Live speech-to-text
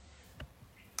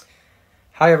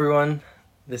Hi everyone,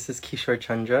 this is Kishore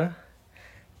Chandra,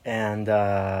 and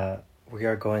we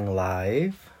are going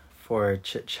live for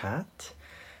Chit Chat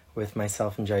with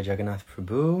myself and Jai Jagannath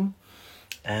Prabhu,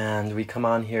 and we come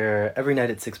on here every night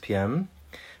at 6 p.m.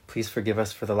 Please forgive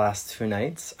us for the last 2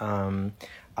 nights.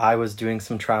 I was doing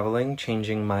some traveling,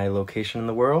 changing my location in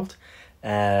the world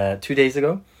 2 days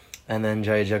ago, and then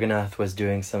Jai Jagannath was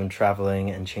doing some traveling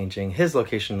and changing his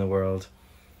location in the world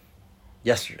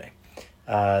yesterday.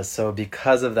 So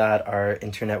because of that, our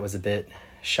internet was a bit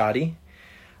shoddy,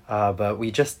 but we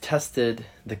just tested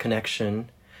the connection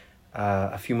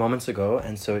a few moments ago,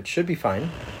 and so it should be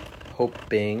fine.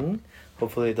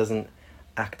 Hopefully it doesn't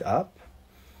act up.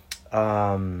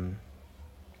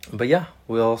 But yeah,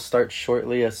 we'll start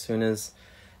shortly as soon as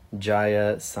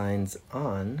Jaya signs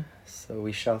on, so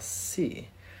we shall see.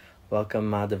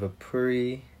 Welcome Madhava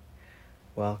Puri,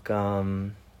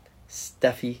 welcome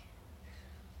Steffi,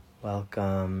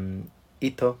 welcome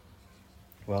Ito,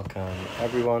 welcome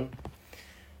everyone.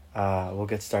 We'll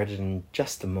get started in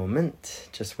just a moment,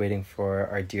 just waiting for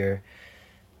our dear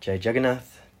Jai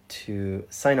Jagannath to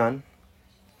sign on.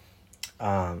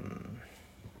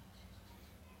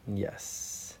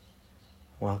 Yes,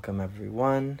 welcome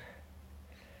everyone.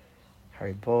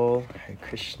 Hari Bol, Hari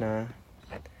Krishna.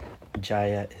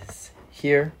 Jaya is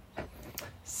here,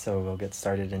 so we'll get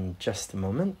started in just a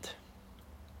moment.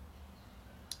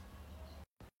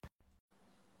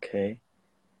 Okay,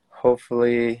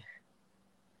 hopefully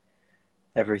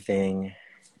everything.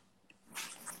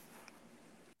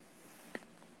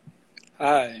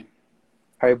 Hi.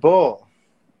 Hari Bol.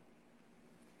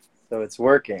 So it's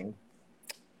working.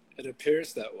 It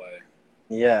appears that way.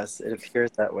 Yes, it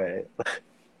appears that way.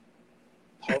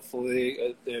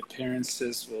 Hopefully the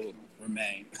appearances will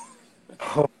remain.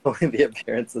 Hopefully the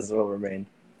appearances will remain.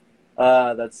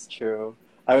 That's true.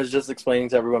 I was just explaining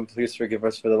to everyone, please forgive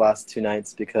us for the last 2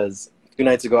 nights, because 2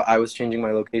 nights ago I was changing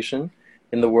my location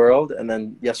in the world, and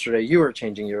then yesterday you were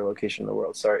changing your location in the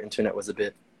world, so our internet was a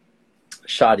bit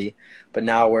shoddy, but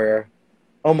now we're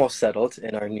almost settled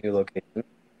in our new location.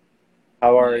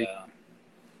 How are you?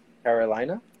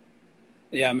 Carolina?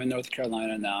 Yeah, I'm in North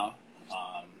Carolina now,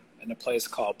 in a place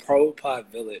called Prabhupada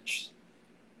Village.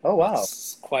 Oh, wow.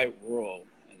 It's quite rural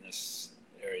in this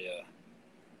area.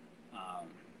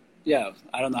 Yeah,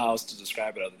 I don't know how else to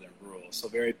describe it other than rural. So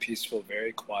very peaceful,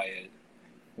 very quiet,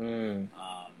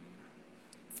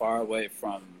 far away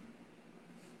from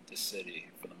the city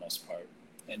for the most part,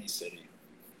 any city.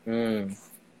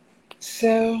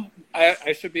 So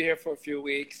I should be here for a few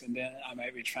weeks, and then I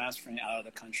might be transferring out of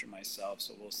the country myself,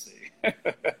 so we'll see.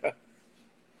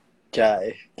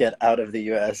 Jai, get out of the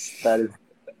U.S. That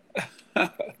is...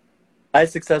 I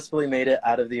successfully made it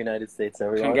out of the United States,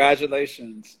 everyone.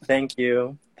 Congratulations. Thank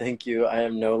you. Thank you. I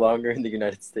am no longer in the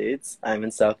United States. I'm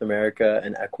in South America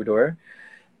and Ecuador.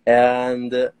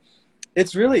 And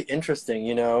it's really interesting,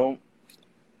 you know.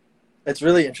 It's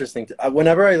really interesting.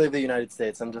 Whenever I leave the United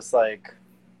States, I'm just like,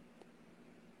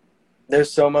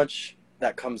 there's so much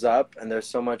that comes up, and there's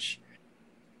so much...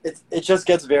 It just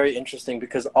gets very interesting,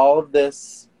 because all of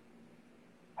this...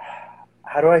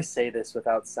 How do I say this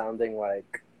without sounding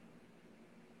like...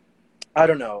 I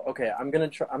don't know. Okay, I'm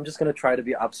just gonna try to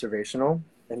be observational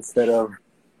instead of...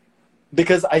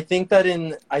 Because I think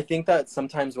that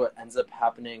sometimes what ends up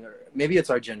happening, or maybe it's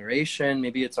our generation,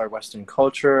 maybe it's our Western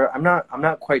culture, I'm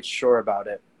not quite sure about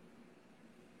it.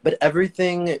 But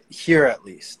everything here, at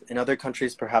least, in other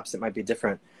countries perhaps it might be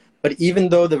different. But even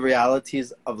though the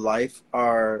realities of life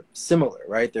are similar,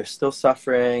 right? There's still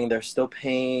suffering, there's still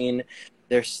pain,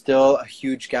 there's still a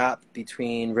huge gap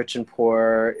between rich and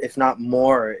poor, if not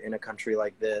more, in a country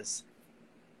like this.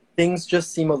 Things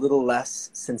just seem a little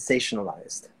less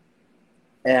sensationalized.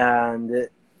 And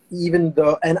even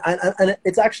though, and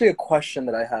it's actually a question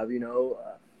that I have, you know,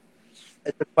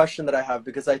 it's a question that I have,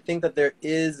 because I think that there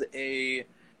is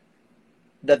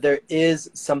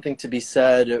something to be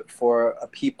said for a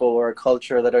people or a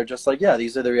culture that are just like, yeah,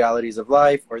 these are the realities of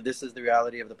life, or this is the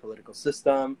reality of the political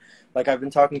system. Like, I've been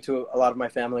talking to a lot of my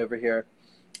family over here,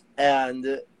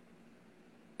 and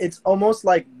it's almost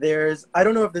like I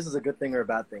don't know if this is a good thing or a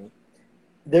bad thing.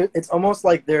 It's almost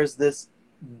like there's this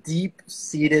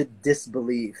deep-seated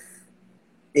disbelief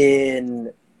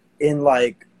in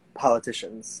like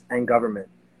politicians and government,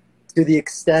 to the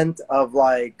extent of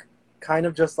like kind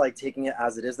of just like taking it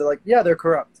as it is. They're like, yeah, they're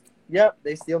corrupt. Yep,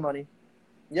 they steal money.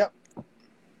 Yep.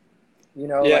 You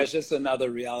know, yeah, like, it's just another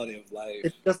reality of life.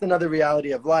 It's just another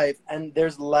reality of life, and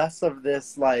there's less of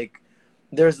this like,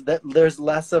 there's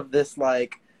less of this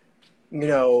like, you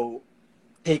know,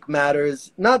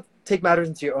 not take matters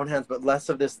into your own hands, but less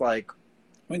of this like,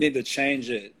 we need to change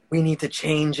it. we need to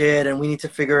change it and we need to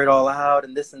figure it all out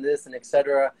and this and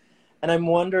etc. And I'm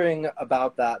wondering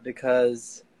about that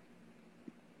because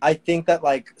I think that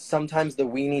like sometimes the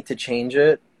we need to change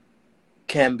it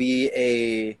can be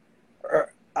a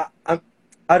or,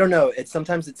 I don't know. It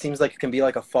sometimes it seems like it can be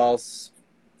like a false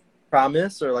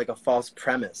promise or like a false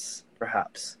premise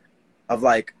perhaps of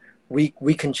like we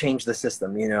can change the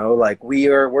system, you know, like we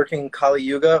are working Kali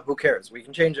Yuga, who cares, we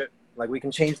can change it, like we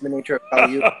can change the nature of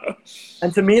Kali Yuga.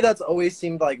 And to me that's always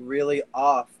seemed like really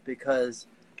off because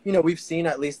you know we've seen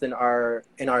at least in our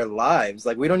lives,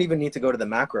 like we don't even need to go to the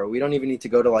macro, we don't even need to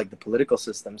go to like the political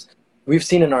systems, we've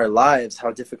seen in our lives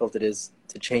how difficult it is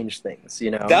to change things,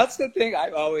 you know. That's the thing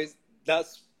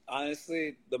that's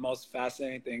honestly the most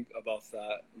fascinating thing about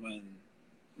that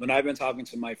when I've been talking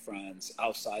to my friends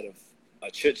outside of a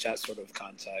chit chat sort of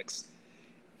context.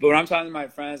 But when I'm talking to my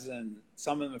friends and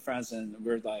some of my friends and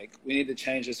we're like, we need to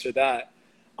change this or that,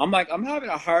 I'm like, I'm having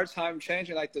a hard time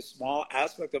changing like the small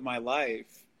aspect of my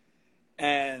life.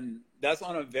 And that's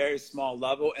on a very small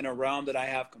level in a realm that I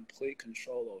have complete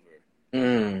control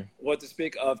over. What to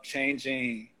speak of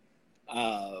changing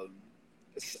a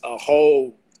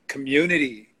whole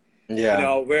community. Yeah. You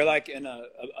know, we're like in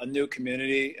a new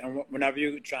community, and whenever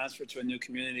you transfer to a new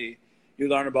community, you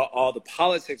learn about all the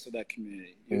politics of that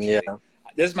community. Usually. Yeah.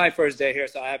 This is my first day here,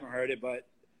 so I haven't heard it, but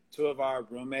two of our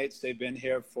roommates, they've been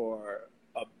here for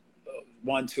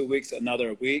 1-2 weeks,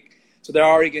 another week. So they're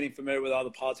already getting familiar with all the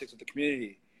politics of the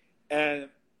community. And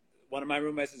one of my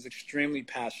roommates is extremely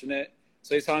passionate.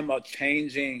 So he's talking about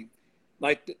changing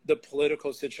like the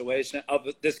political situation of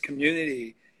this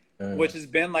community, which has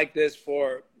been like this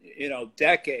for, you know,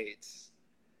 decades.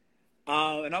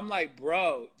 And I'm like,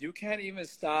 bro, you can't even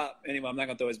stop. Anyway, I'm not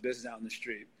going to throw his business out in the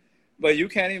street. But you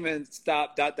can't even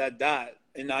stop ...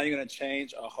 And now you're going to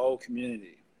change a whole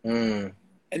community. And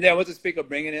then what to speak of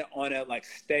bringing it on at like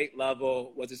state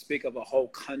level, what to speak of a whole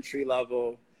country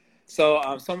level. So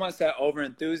someone said over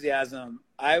enthusiasm.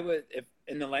 I would, if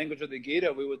in the language of the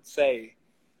Gita, we would say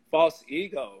false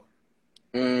ego.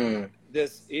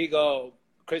 This ego,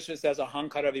 Krishna says,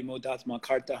 ahankara vimudatma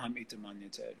kartaham iti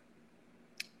manyate.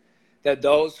 That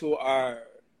those who are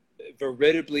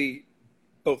veritably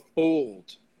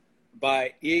befooled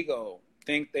by ego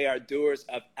think they are doers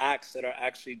of acts that are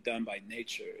actually done by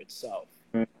nature itself.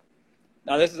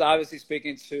 Now, this is obviously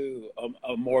speaking to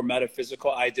a more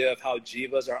metaphysical idea of how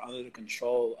jivas are under the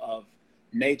control of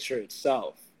nature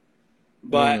itself.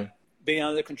 But being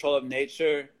under the control of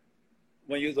nature,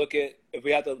 when you look at, if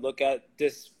we have to look at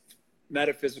this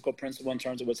metaphysical principle in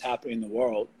terms of what's happening in the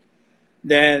world,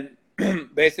 then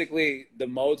basically the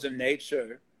modes of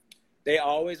nature, they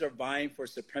always are vying for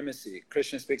supremacy.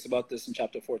 Krishna speaks about this in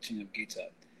chapter 14 of Gita.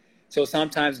 So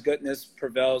sometimes goodness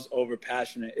prevails over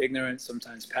passion and ignorance.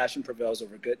 Sometimes passion prevails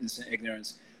over goodness and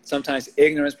ignorance. Sometimes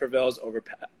ignorance prevails over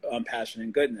passion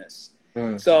and goodness.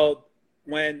 So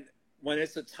when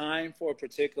it's a time for a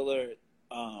particular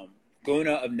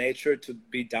guna of nature to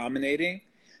be dominating,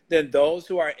 then those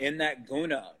who are in that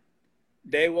guna,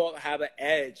 they will have an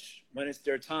edge when it's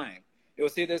their time. You'll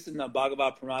see this in the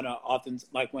Bhagavad Purana often,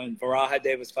 like when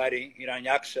Varaha was fighting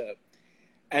Hiranyaksha,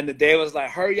 and the Deva was like,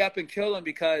 hurry up and kill him,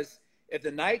 because if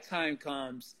the nighttime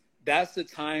comes, that's the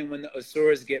time when the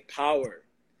Asuras get power.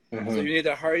 So you need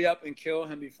to hurry up and kill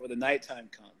him before the nighttime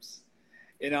comes.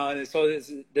 You know, and so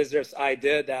there's this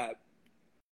idea that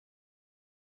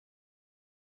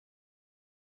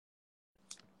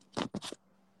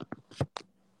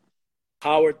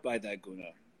powered by that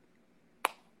guna.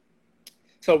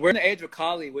 So we're in the age of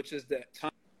Kali, which is the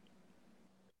time.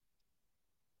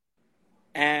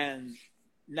 And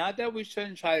not that we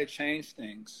shouldn't try to change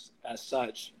things as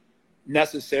such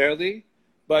necessarily,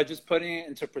 but just putting it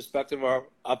into perspective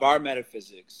of our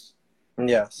metaphysics.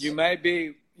 Yes. You may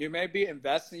be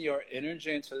investing your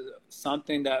energy into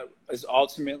something that is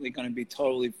ultimately going to be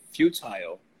totally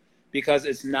futile, because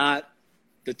it's not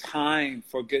the time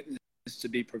for goodness to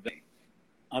be prevailing,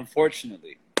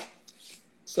 unfortunately.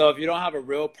 So if you don't have a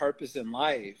real purpose in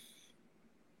life,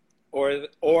 or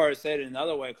say it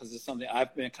another way, because it's something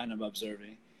I've been kind of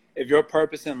observing, if your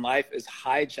purpose in life is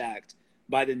hijacked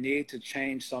by the need to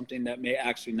change something that may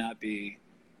actually not be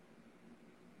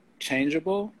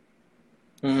changeable,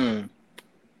 then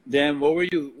where will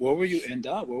you end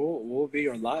up? What will be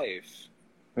your life?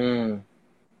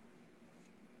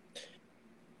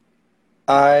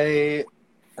 I've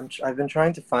been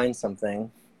trying to find something,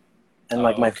 and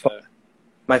like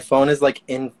my phone is like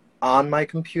on my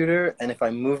computer, and if I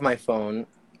move my phone,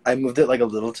 I moved it like a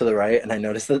little to the right, and I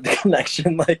noticed that the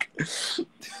connection like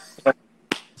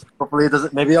hopefully it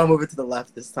doesn't. Maybe I'll move it to the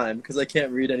left this time because I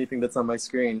can't read anything that's on my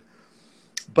screen.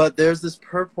 But there's this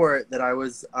purport that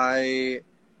I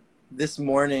this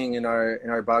morning in our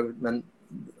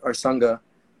our sangha,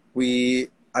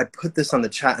 I put this on the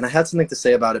chat, and I had something to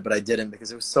say about it, but I didn't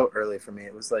because it was so early for me.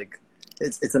 It was like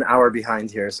it's an hour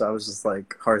behind here, so I was just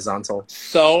like horizontal.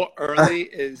 So early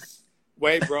is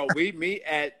wait, bro. We meet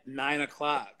at 9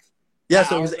 o'clock. Yeah,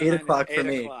 so it was 8 o'clock for 8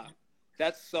 me. o'clock.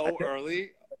 That's so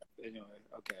early. Anyway,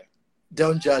 okay.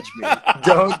 Don't judge me.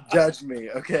 Don't judge me,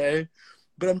 okay?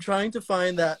 But I'm trying to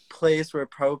find that place where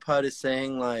Prabhupada is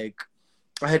saying, like,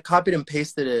 I had copied and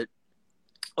pasted it.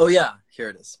 Oh, yeah, here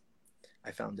it is.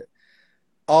 I found it.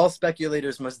 All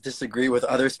speculators must disagree with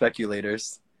other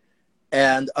speculators.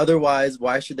 And otherwise,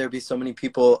 why should there be so many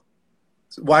people?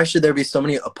 Why should there be so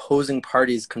many opposing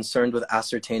parties concerned with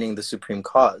ascertaining the supreme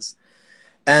cause?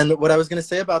 And what I was going to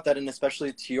say about that, and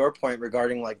especially to your point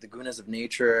regarding like the gunas of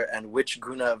nature and which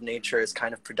guna of nature is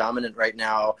kind of predominant right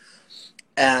now.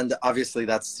 And obviously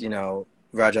that's, you know,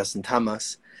 rajas and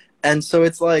tamas. And so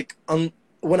it's like,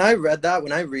 when I read that,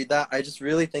 when I read that, I just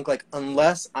really think like,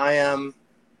 unless I am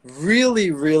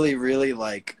really, really, really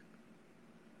like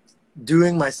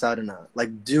doing my sadhana,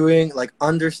 like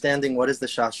understanding what is the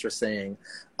Shastra saying,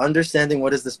 understanding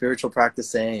what is the spiritual practice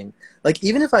saying, like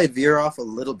even if I veer off a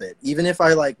little bit, even if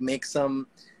I like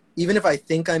even if I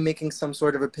think I'm making some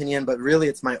sort of opinion, but really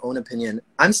it's my own opinion,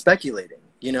 I'm speculating,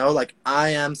 you know, like I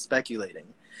am speculating.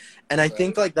 And I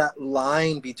think like that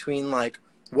line between like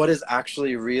what is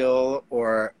actually real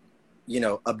or, you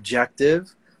know,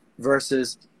 objective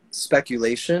versus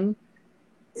speculation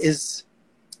is,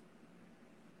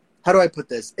 how do I put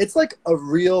this? It's like a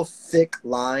real thick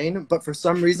line, but for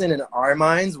some reason in our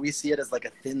minds, we see it as like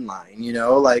a thin line, you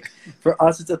know? Like for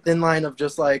us, it's a thin line of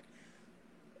just like,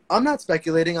 I'm not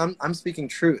speculating, I'm speaking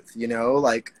truth, you know?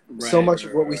 Like so much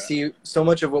of what we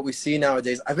see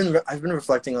nowadays, I've been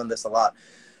reflecting on this a lot.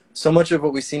 So much of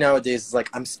what we see nowadays is like,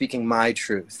 I'm speaking my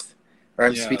truth, or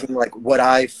I'm speaking like what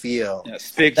I feel. Yeah,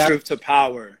 speak truth to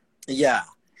power. Yeah.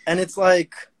 And it's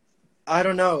like, I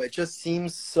don't know. It just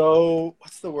seems so,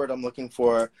 what's the word I'm looking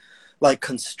for? Like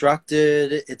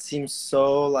constructed. It seems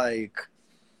so like,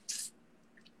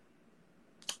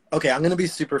 okay, I'm going to be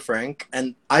super frank.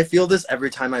 And I feel this every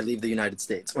time I leave the United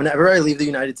States. Whenever I leave the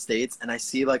United States and I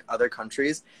see like other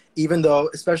countries, even though,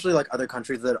 especially like other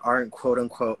countries that aren't quote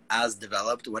unquote as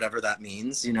developed, whatever that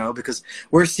means, you know, because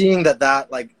we're seeing that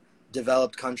like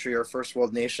developed country or first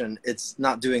world nation, it's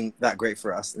not doing that great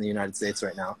for us in the United States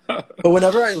right now. But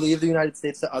whenever I leave the United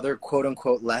States to other quote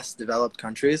unquote less developed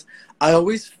countries, I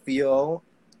always feel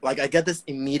like I get this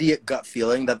immediate gut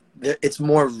feeling that it's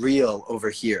more real over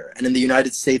here. And in the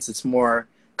United States, it's more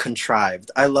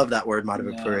contrived. I love that word,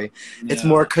 Madhavapuri. Yeah. It's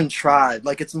more contrived.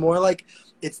 Like it's more like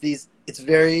it's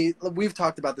very, we've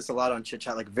talked about this a lot on Chit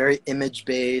Chat, like very image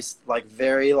based, like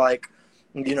very like,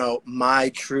 you know, my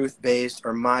truth based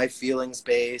or my feelings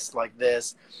based, like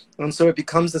this. And so it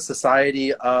becomes a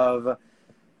society of,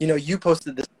 you know, you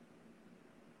posted this.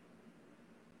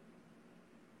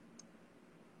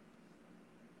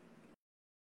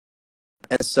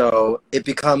 And so it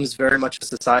becomes very much a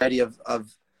society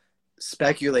of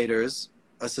speculators,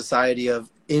 a society of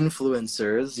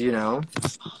influencers, you know.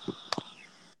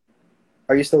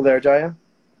 Are you still there, Jaya?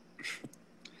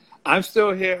 I'm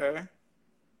still here.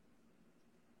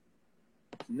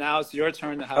 Now it's your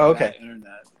turn to have bad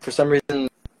internet. For some reason.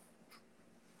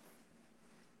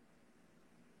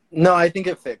 No, I think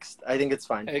it fixed. I think it's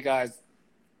fine. Hey, guys.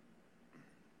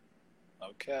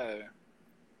 Okay.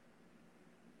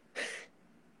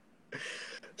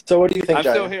 So what do you think, I'm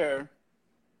Jaya? still here.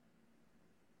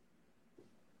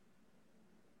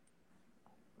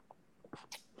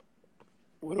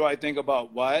 What do I think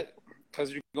about what?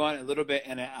 Because you're going a little bit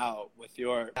in and out with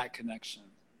your bad connection.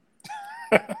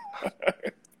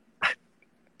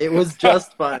 It was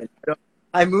just fine.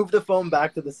 I moved the phone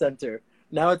back to the center.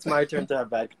 Now it's my turn to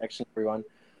have bad connection, everyone.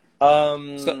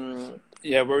 So,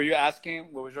 yeah, were you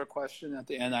asking? What was your question at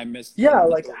the end? I missed. Yeah,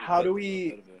 like how do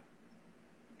we...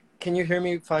 Can you hear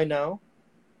me fine now?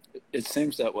 It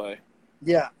seems that way.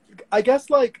 Yeah. I guess,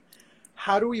 like,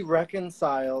 how do we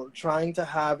reconcile trying to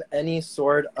have any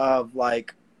sort of,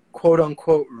 like,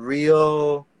 quote-unquote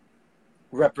real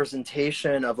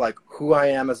representation of, like, who I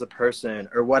am as a person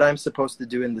or what I'm supposed to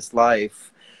do in this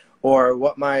life or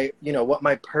what my, you know, what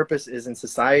my purpose is in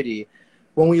society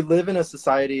when we live in a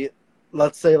society,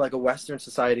 let's say like a Western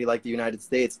society like the United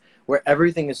States, where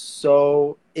everything is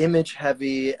so image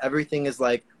heavy, everything is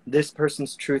like this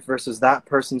person's truth versus that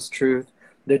person's truth.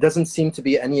 There doesn't seem to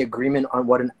be any agreement on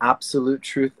what an absolute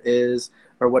truth is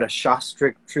or what a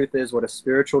shastric truth is, what a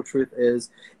spiritual truth is.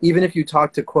 Even if you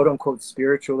talk to quote unquote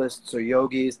spiritualists or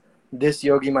yogis, this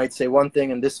yogi might say one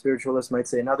thing and this spiritualist might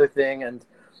say another thing,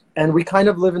 and we kind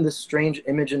of live in this strange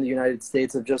image in the United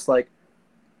States of just like,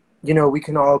 you know, we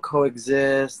can all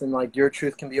coexist, and like your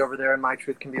truth can be over there and my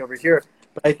truth can be over here.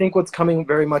 But I think what's coming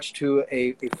very much to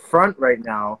a front right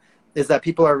now is that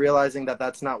people are realizing that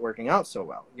that's not working out so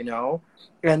well, you know?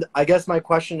 And I guess my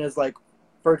question is like,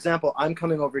 for example, I'm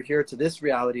coming over here to this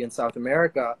reality in South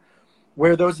America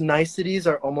where those niceties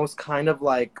are almost kind of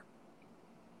like,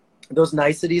 those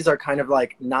niceties are kind of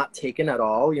like not taken at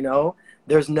all, you know?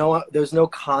 There's no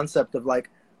concept of like,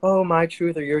 oh, my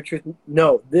truth or your truth.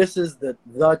 No, this is the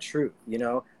truth, you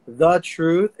know? The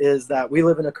truth is that we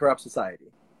live in a corrupt society.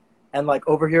 And like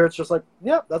over here, it's just like,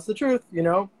 yep, that's the truth, you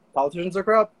know? Politicians are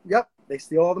corrupt. Yep, they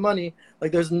steal all the money.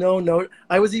 Like there's no.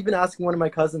 I was even asking one of my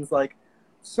cousins, like,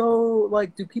 so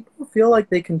like, do people feel like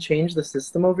they can change the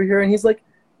system over here? And he's like,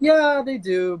 yeah, they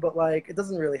do, but like, it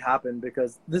doesn't really happen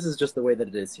because this is just the way that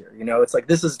it is here. You know, it's like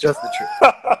this is just the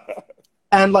truth.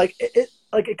 And like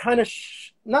it kind of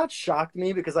not shocked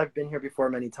me because I've been here before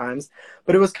many times,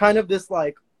 but it was kind of this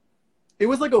like, it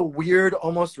was like a weird,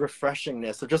 almost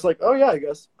refreshingness of just like, oh yeah, I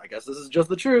guess this is just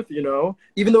the truth, you know,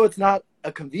 even though it's not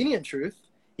a convenient truth,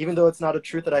 even though it's not a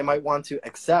truth that I might want to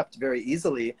accept very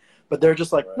easily, but they're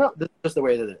just like, Right. no, this is just the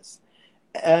way that it is.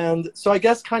 And so I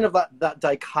guess kind of that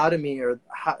dichotomy or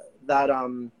that,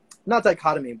 not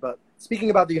dichotomy, but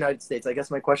speaking about the United States, I guess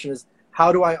my question is,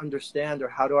 how do I understand, or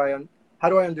how do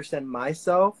I understand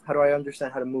myself? How do I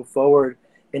understand how to move forward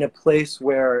in a place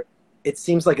where it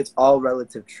seems like it's all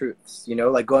relative truths, you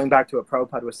know, like going back to what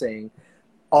Prabhupada was saying,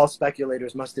 all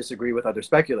speculators must disagree with other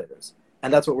speculators.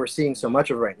 And that's what we're seeing so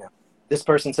much of right now. This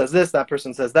person says this, that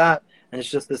person says that, and it's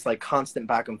just this like constant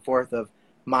back and forth of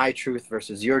my truth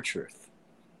versus your truth.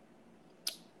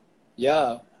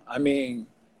 Yeah, I mean,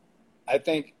 I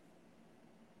think,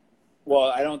 well,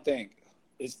 I don't think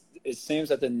it seems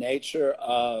that the nature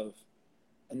of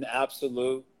an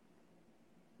absolute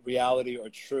reality or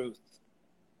truth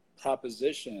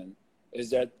proposition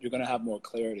is that you're going to have more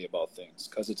clarity about things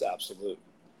because it's absolute.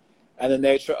 And the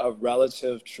nature of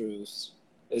relative truths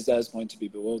is that it's going to be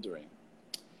bewildering.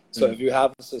 So if you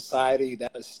have a society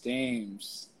that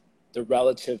esteems the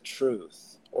relative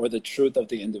truth or the truth of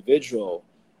the individual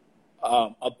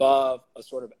above a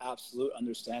sort of absolute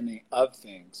understanding of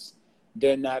things,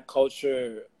 then that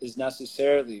culture is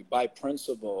necessarily, by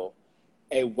principle,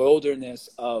 a wilderness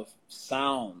of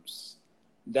sounds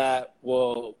that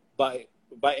will, by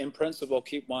in principle,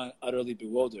 keep one utterly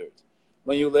bewildered.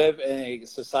 When you live in a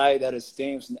society that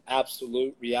esteems an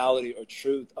absolute reality or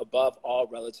truth above all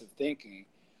relative thinking,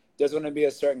 there's going to be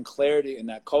a certain clarity in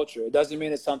that culture. It doesn't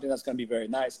mean it's something that's going to be very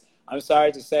nice. I'm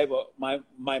sorry to say, but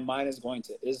my mind is going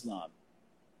to Islam.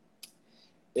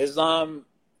 Islam,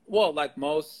 well, like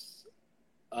most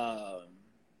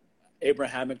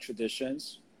Abrahamic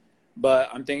traditions, but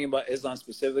I'm thinking about Islam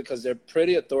specifically because they're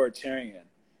pretty authoritarian,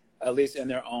 at least in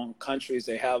their own countries.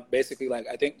 They have basically like,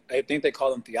 I think they call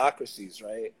them theocracies,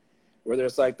 right? Where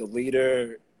there's like the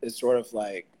leader is sort of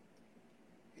like,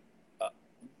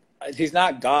 he's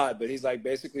not God, but he's like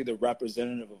basically the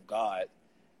representative of God.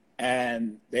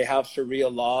 And they have Sharia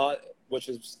law, which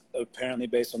is apparently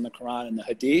based on the Quran and the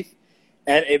Hadith,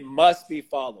 and it must be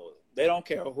followed. They don't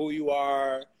care who you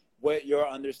are, what your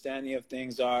understanding of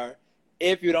things are.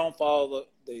 If you don't follow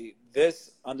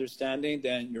this understanding,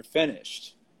 then you're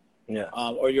finished. Yeah.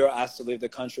 Or you're asked to leave the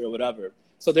country or whatever.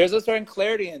 So there's a certain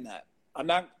clarity in that. I'm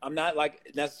not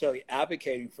like necessarily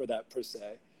advocating for that per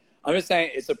se. I'm just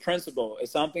saying it's a principle. If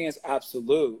something is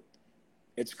absolute,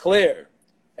 it's clear.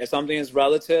 If something is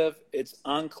relative, it's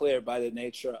unclear by the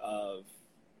nature of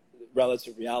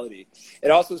relative reality. It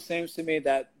also seems to me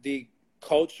that the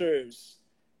cultures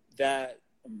that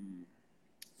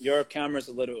your camera's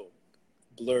a little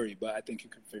blurry, but I think you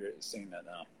can figure it seeing that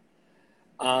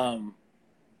now.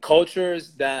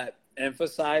 Cultures that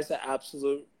emphasize the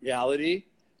absolute reality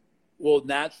will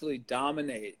naturally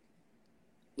dominate,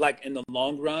 like in the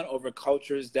long run, over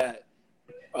cultures that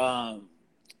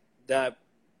that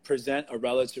present a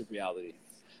relative reality.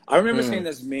 I remember seeing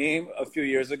this meme a few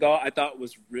years ago. I thought it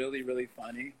was really, really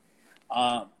funny.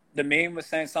 The meme was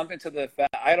saying something to the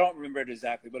effect, I don't remember it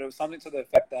exactly, but it was something to the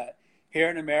effect that here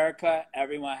in America,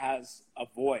 everyone has a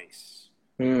voice.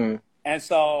 And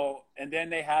so, and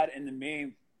then they had in the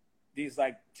meme these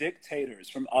like dictators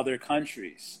from other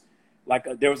countries. Like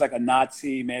there was like a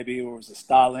Nazi, maybe, or it was a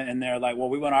Stalin, and they're like, well,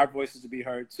 we want our voices to be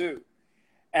heard too.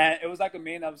 And it was like a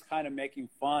meme that was kind of making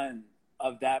fun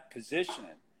of that position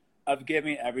of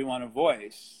giving everyone a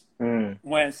voice.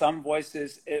 When some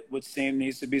voices, it would seem,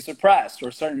 needs to be suppressed,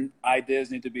 or certain ideas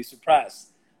need to be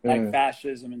suppressed, like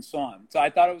fascism and so on. So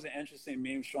I thought it was an interesting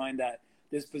meme showing that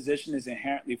this position is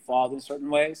inherently flawed in certain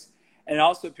ways. And it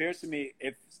also appears to me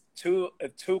if two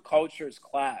cultures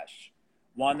clash,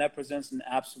 one that presents an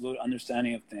absolute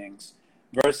understanding of things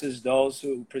versus those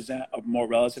who present a more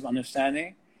relative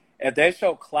understanding, if they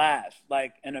show clash,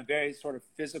 like in a very sort of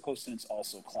physical sense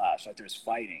also clash, like there's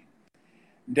fighting,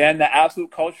 then the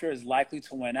absolute culture is likely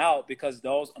to win out because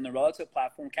those on the relative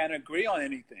platform can't agree on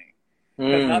anything.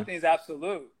 Because nothing is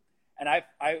absolute. And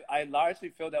I largely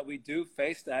feel that we do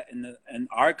face that in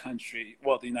our country,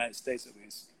 well, the United States at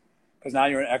least, because now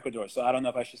you're in Ecuador. So I don't know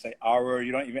if I should say our,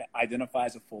 you don't even identify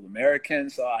as a full American,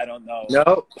 so I don't know.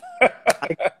 No,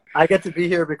 I get to be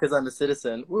here because I'm a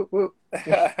citizen. Woo, woo.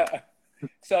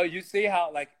 So you see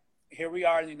how, like, here we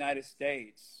are in the United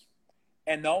States,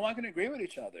 and no one can agree with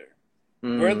each other.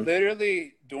 We're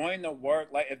literally doing the work.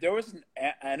 Like, if there was an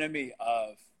enemy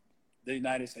of the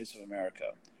United States of America,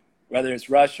 whether it's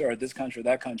Russia or this country or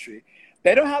that country,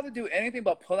 they don't have to do anything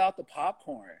but pull out the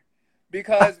popcorn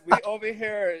because we over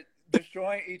here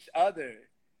destroying each other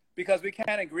because we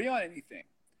can't agree on anything.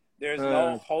 There's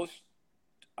no host.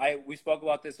 We spoke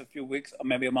about this a few weeks,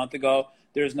 maybe a month ago.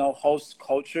 There's no host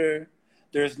culture.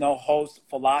 There's no host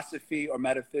philosophy or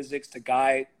metaphysics to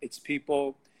guide its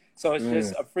people. So it's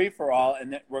just a free-for-all,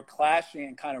 and we're clashing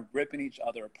and kind of ripping each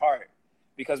other apart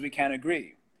because we can't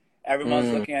agree. Everyone's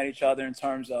looking at each other in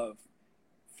terms of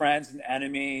friends and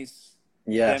enemies,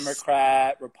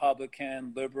 Democrat,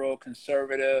 Republican, liberal,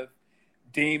 conservative,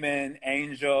 demon,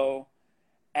 angel.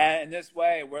 And in this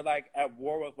way, we're like at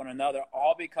war with one another,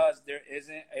 all because there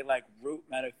isn't a like root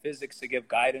metaphysics to give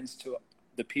guidance to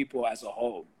the people as a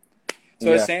whole.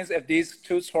 So it seems if these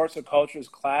two sorts of cultures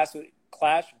clash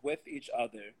with each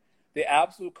other, the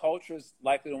absolute culture is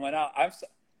likely to win out.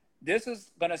 This is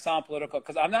going to sound political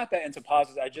because I'm not that into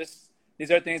politics.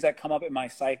 These are things that come up in my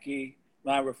psyche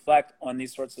when I reflect on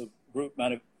these sorts of root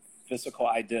metaphysical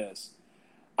ideas.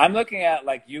 I'm looking at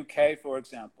like UK, for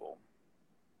example,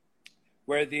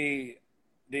 where the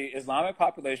Islamic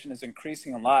population is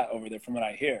increasing a lot over there from what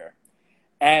I hear.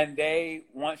 And they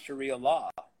want Sharia law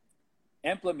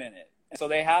implemented. And so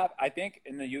they have, I think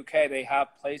in the UK, they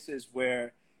have places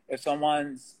where if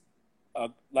someone's,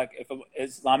 if an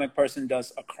Islamic person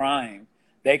does a crime,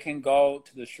 they can go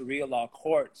to the Sharia law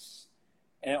courts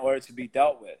in order to be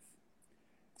dealt with.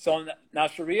 So now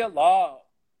Sharia law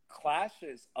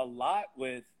clashes a lot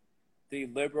with the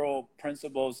liberal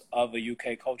principles of a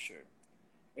UK culture.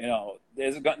 You know,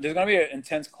 there's going to be an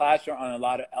intense clash on a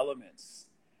lot of elements.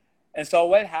 And so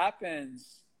what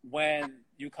happens when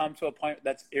you come to a point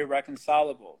that's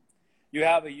irreconcilable? You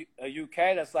have a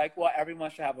UK that's like, well, everyone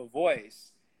should have a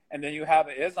voice. And then you have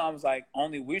an Islam that's like,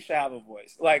 only we should have a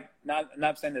voice. Like,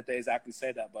 not saying that they exactly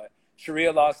say that, but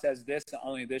Sharia law says this and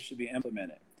only this should be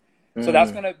implemented. So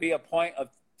that's going to be a point of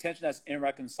tension that's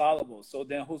irreconcilable. So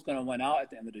then who's going to win out at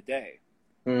the end of the day?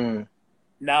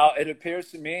 Now, it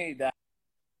appears to me that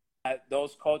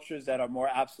those cultures that are more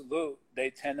absolute, they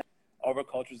tend to over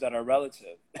cultures that are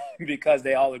relative because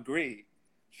they all agree.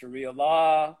 Sharia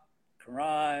law,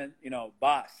 Quran,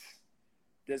 Bas,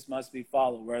 this must be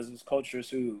followed. Whereas those cultures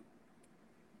who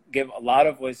give a lot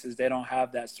of voices, they don't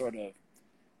have that sort of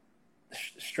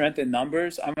strength in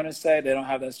numbers, I'm going to say. They don't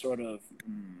have that sort of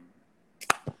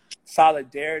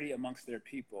solidarity amongst their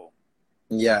people.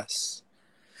 Yes.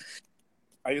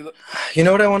 Are you? You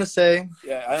know what I want to say?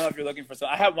 Yeah, I don't know if you're looking for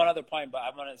something. I have one other point, but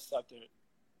I'm going to stop there.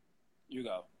 You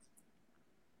go.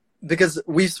 Because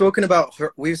we've spoken about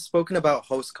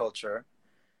host culture,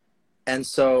 and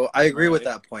so I agree with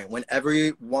that point. When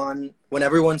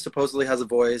everyone supposedly has a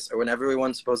voice, or when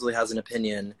everyone supposedly has an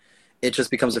opinion, it just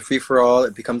becomes a free for all.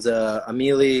 It becomes a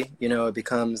melee. It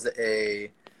becomes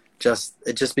it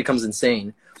just becomes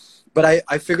insane. But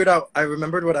I figured out. I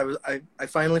remembered what I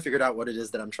finally figured out what it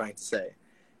is that I'm trying to say.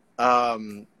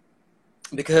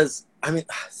 Because I mean,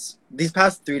 these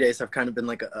past 3 days have kind of been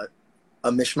like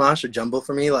a mishmash, a jumble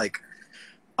for me. Like,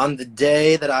 on the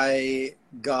day that I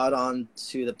got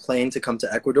onto the plane to come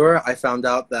to Ecuador, I found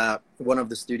out that one of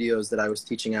the studios that I was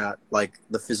teaching at, like,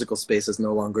 the physical space is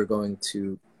no longer going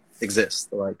to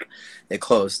exist. Like, it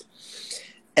closed.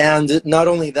 And not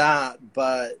only that,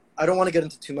 but I don't want to get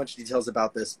into too much details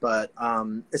about this, but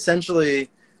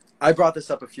essentially, I brought this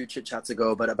up a few chit chats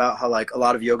ago, but about how like a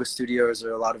lot of yoga studios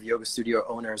or a lot of yoga studio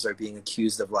owners are being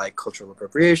accused of like cultural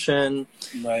appropriation.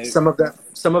 Right. Some of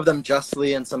them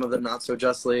justly, and some of them not so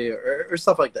justly, or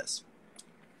stuff like this.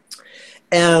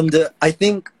 And I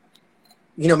think,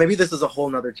 maybe this is a whole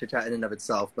nother chit chat in and of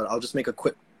itself, but I'll just make a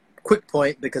quick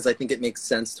point because I think it makes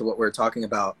sense to what we're talking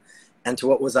about, and to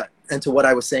what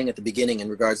I was saying at the beginning in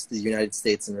regards to the United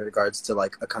States, in regards to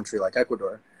like a country like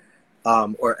Ecuador.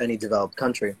 Or any developed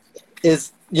country.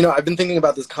 is, you know, I've been thinking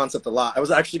about this concept a lot. I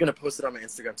was actually going to post it on my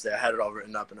Instagram today. I had it all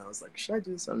written up and I was like, should I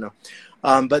do this? I don't know.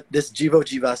 But this Jivo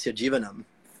Jivasya Jivanam,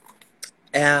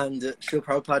 and Srila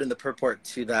Prabhupada in the purport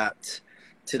to that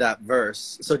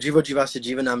verse. So Jivo Jivasya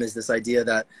Jivanam is this idea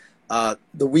that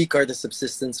the weak are the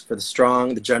subsistence for the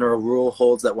strong. The general rule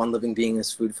holds that one living being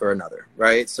is food for another,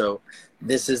 right? So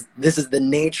this is the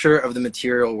nature of the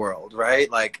material world,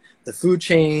 right? Like the food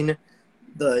chain,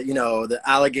 the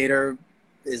alligator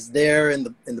is there in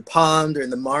the pond or in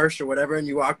the marsh or whatever, and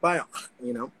you walk by,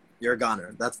 you're a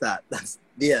goner. That's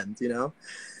the end,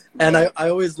 And I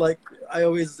always,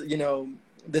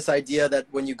 this idea that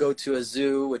when you go to a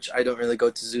zoo, which I don't really go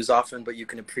to zoos often, but you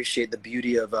can appreciate the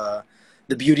beauty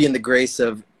and the grace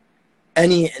of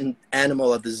any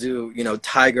animal at the zoo,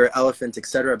 tiger, elephant,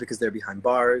 etc., because they're behind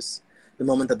bars. The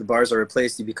moment that the bars are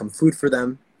replaced, you become food for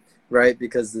them, right?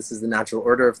 Because this is the natural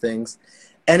order of things.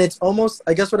 And it's almost,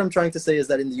 I guess what I'm trying to say is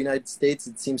that in the United States,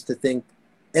 it seems to think,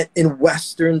 in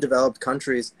Western developed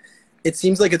countries, it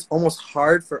seems like it's almost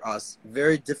hard for us,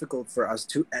 very difficult for us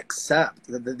to accept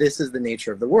that this is the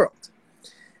nature of the world.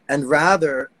 And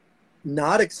rather,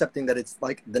 not accepting that it's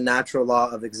like the natural law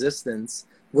of existence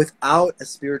without a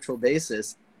spiritual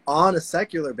basis, on a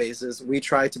secular basis, we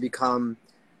try to become,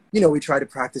 we try to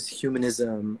practice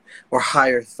humanism or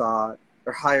higher thought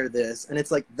or higher this. And it's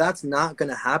like, that's not going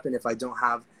to happen if I don't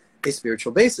have a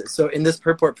spiritual basis. So in this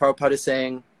purport, Prabhupada is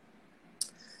saying,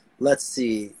 let's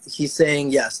see, he's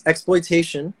saying, yes,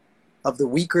 exploitation of the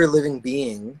weaker living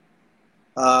being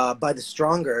by the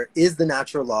stronger is the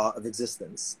natural law of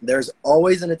existence. There's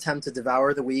always an attempt to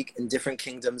devour the weak in different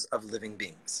kingdoms of living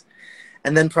beings.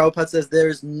 And then Prabhupada says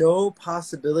there's no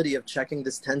possibility of checking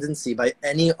this tendency by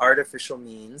any artificial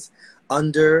means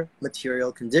under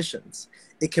material conditions.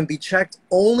 It can be checked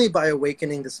only by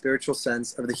awakening the spiritual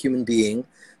sense of the human being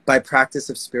by practice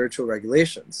of spiritual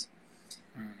regulations.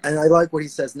 And I like what he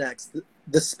says next.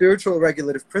 The spiritual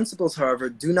regulative principles, however,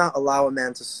 do not allow a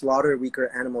man to slaughter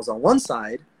weaker animals on one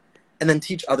side and then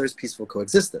teach others peaceful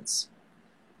coexistence.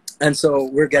 And so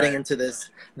we're getting into this.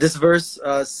 This verse,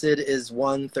 Sid, is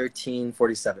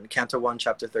 1:1347, Canto 1,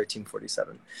 chapter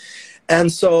 13:47.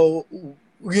 And so,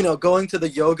 going to the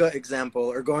yoga example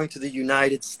or going to the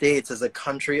United States as a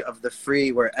country of the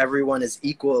free where everyone is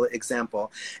equal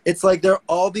example, it's like there are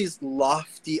all these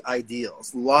lofty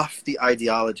ideals, lofty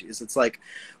ideologies. It's like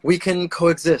we can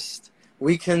coexist.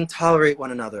 We can tolerate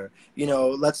one another.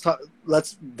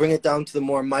 Let's bring it down to the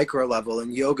more micro level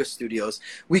in yoga studios.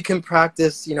 We can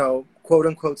practice, quote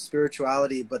unquote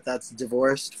spirituality, but that's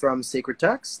divorced from sacred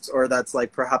texts, or that's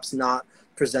like perhaps not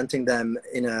presenting them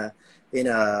in a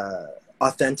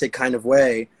authentic kind of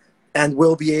way. And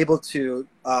we'll be able to,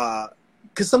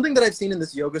 because something that I've seen in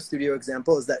this yoga studio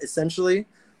example is that essentially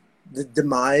the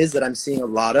demise that I'm seeing a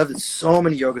lot of in so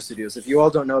many yoga studios, if you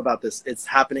all don't know about this, it's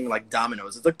happening like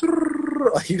dominoes. It's like,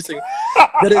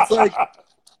 that it's like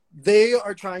they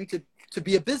are trying to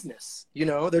be a business,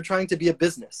 they're trying to be a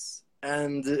business.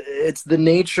 And it's the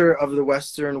nature of the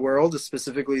Western world,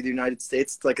 specifically the United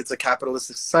States. It's like it's a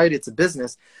capitalistic society, it's a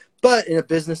business, but in a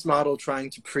business model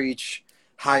trying to preach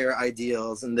higher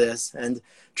ideals and this. And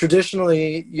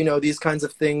traditionally, these kinds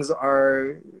of things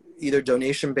are either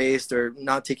donation based or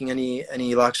not taking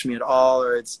any Lakshmi at all,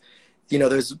 or it's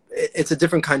a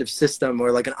different kind of system,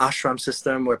 or like an ashram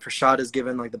system where prasad is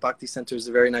given. Like the Bhakti Center is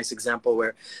a very nice example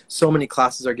where so many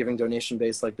classes are giving donation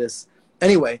based like this.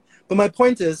 Anyway, but my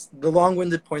point is, the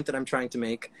long-winded point that I'm trying to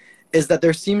make is that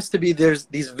there's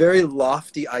these very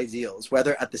lofty ideals,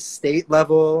 whether at the state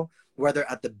level, whether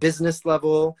at the business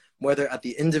level, whether at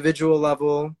the individual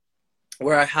level,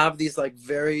 where I have these like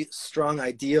very strong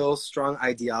ideals, strong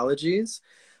ideologies,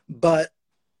 but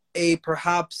a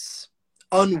perhaps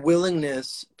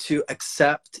unwillingness to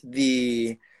accept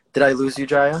did I lose you,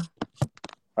 Jaya?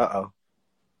 Uh-oh.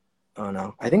 Oh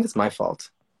no, I think it's my fault,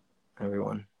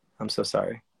 everyone. I'm so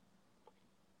sorry.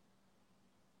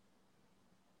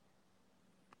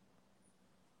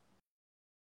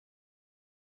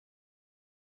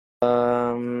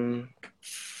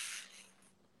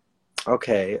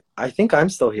 Okay, I think I'm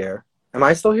still here. Am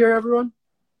I still here, everyone?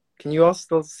 Can you all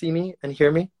still see me and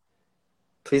hear me?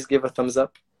 Please give a thumbs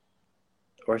up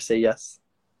or say yes.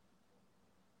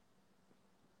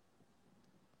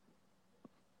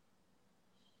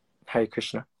 Hare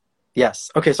Krishna.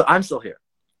 Yes. Okay, so I'm still here.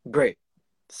 Great.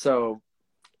 So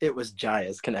it was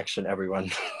Jaya's connection, everyone.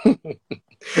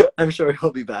 I'm sure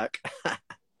he'll be back.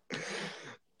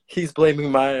 He's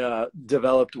blaming my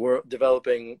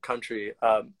developing country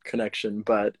connection,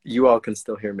 but you all can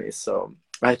still hear me. So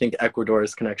I think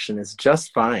Ecuador's connection is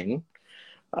just fine.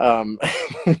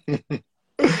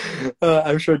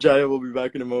 I'm sure Jaya will be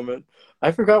back in a moment.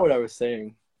 I forgot what I was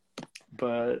saying,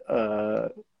 but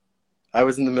I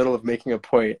was in the middle of making a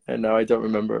point, and now I don't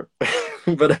remember.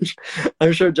 But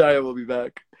I'm sure Jaya will be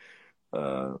back.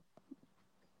 Uh,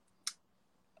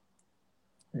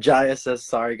 Jaya says,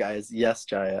 sorry, guys. Yes,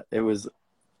 Jaya, it was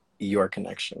your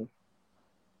connection.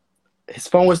 His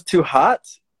phone was too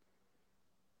hot?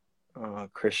 Oh,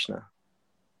 Krishna.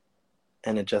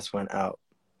 And it just went out.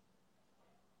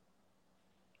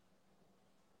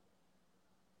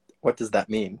 What does that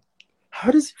mean?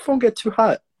 How does your phone get too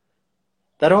hot?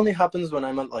 That only happens when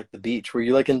I'm at like the beach. Were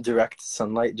you like in direct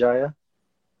sunlight, Jaya?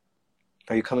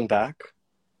 Are you coming back?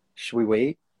 Should we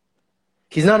wait?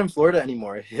 He's not in Florida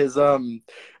anymore. His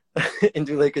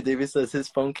Indulekha Devi says his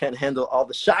phone can't handle all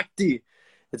the Shakti.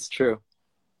 It's true.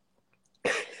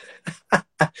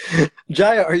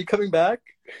 Jaya, are you coming back?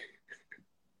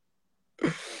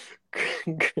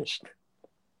 Krishna.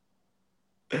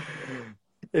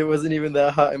 It wasn't even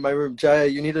that hot in my room. Jaya,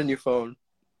 you need a new phone.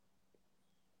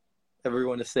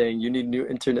 Everyone is saying you need new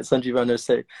internet.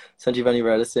 Sanjivani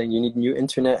Rad is saying you need new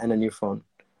internet and a new phone.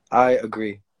 I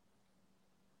agree.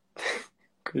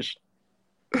 Krishna.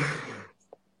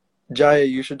 Jaya,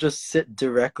 you should just sit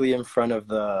directly in front of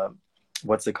the,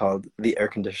 what's it called? The air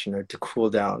conditioner to cool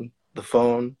down the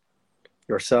phone,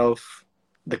 yourself,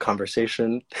 the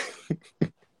conversation.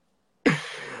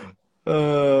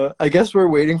 I guess we're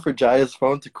waiting for Jaya's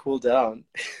phone to cool down.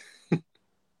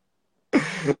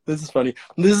 This is funny.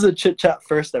 This is a chit chat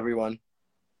first, everyone.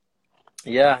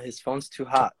 Yeah, his phone's too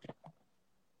hot.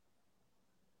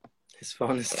 His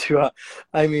phone is too hot.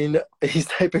 I mean, he's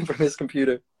typing from his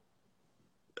computer.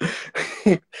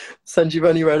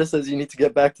 Sanjivani Rada says you need to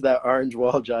get back to that orange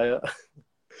wall, Jaya.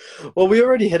 Well, we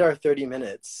already hit our 30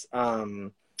 minutes,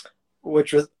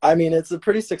 which was, I mean, it's a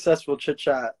pretty successful chit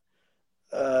chat.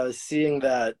 Seeing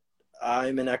that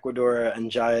I'm in Ecuador and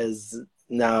Jaya's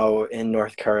now in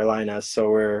North Carolina, so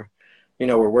we're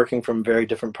working from very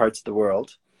different parts of the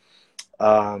world.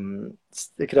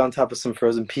 Stick it on top of some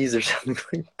frozen peas or something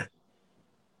like that.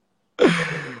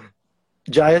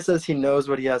 Jaya says he knows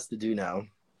what he has to do now.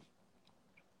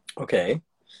 Okay.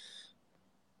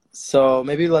 So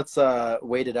maybe let's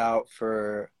wait it out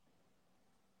for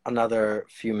another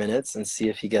few minutes and see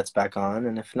if he gets back on.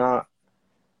 And if not,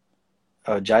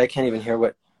 oh, Jaya can't even hear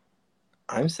what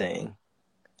I'm saying.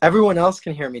 Everyone else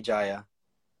can hear me, Jaya.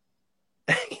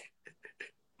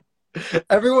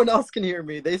 Everyone else can hear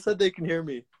me. They said they can hear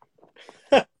me.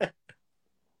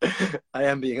 I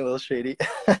am being a little shady.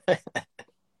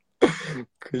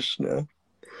 Krishna.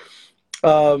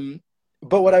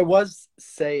 But what I was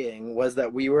saying was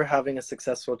that we were having a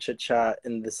successful chit chat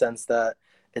in the sense that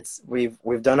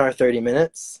we've done our 30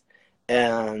 minutes,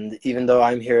 and even though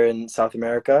I'm here in South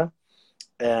America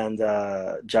and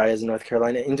Jaya is in North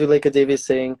Carolina, Indulekha Devi is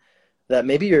saying that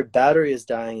maybe your battery is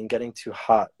dying and getting too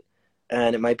hot,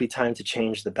 and it might be time to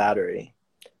change the battery.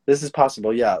 This is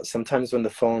possible, yeah. Sometimes when the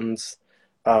phones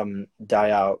die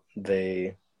out,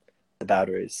 the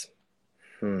batteries.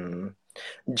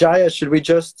 Jaya, should we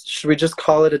just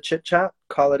call it a chit chat?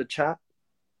 Call it a chat?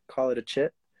 Call it a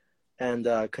chit? And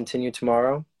continue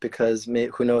tomorrow? Because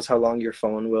who knows how long your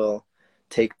phone will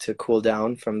take to cool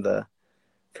down from the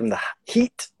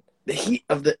heat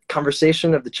of the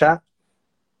conversation, of the chat.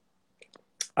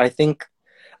 I think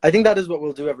that is what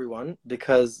we'll do, everyone,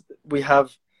 because we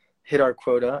have hit our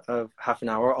quota of half an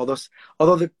hour.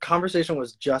 Although the conversation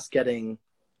was just getting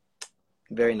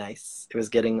very nice. It was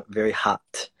getting very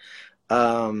hot.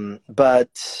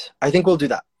 But I think we'll do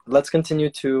that. Let's continue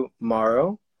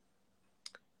tomorrow.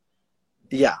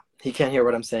 Yeah, he can't hear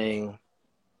what I'm saying.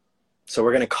 So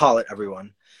we're going to call it,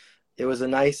 everyone. It was a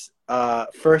nice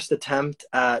first attempt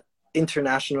at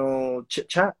international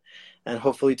chit-chat. And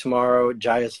hopefully tomorrow,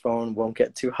 Jaya's phone won't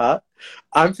get too hot.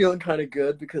 I'm feeling kind of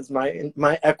good because my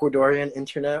Ecuadorian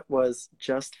internet was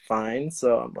just fine.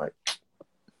 So I'm like,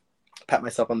 pat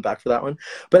myself on the back for that one.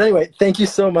 But anyway, thank you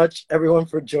so much, everyone,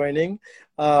 for joining.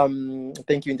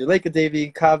 Thank you, Indulekha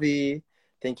Devi, Kavi.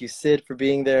 Thank you, Sid, for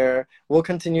being there. We'll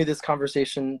continue this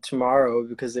conversation tomorrow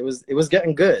because it was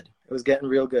getting good. It was getting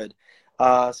real good.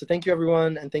 So thank you,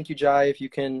 everyone. And thank you, Jai, if you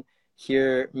can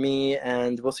hear me.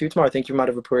 And we'll see you tomorrow. Thank you,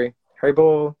 Madhavapuri. Hari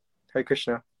Bol. Hari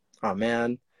Krishna. Oh,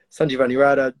 man. Sanjivani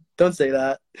Radha. Don't say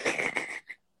that.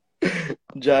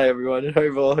 Jai, everyone. Hari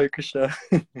Bol. Hari Krishna.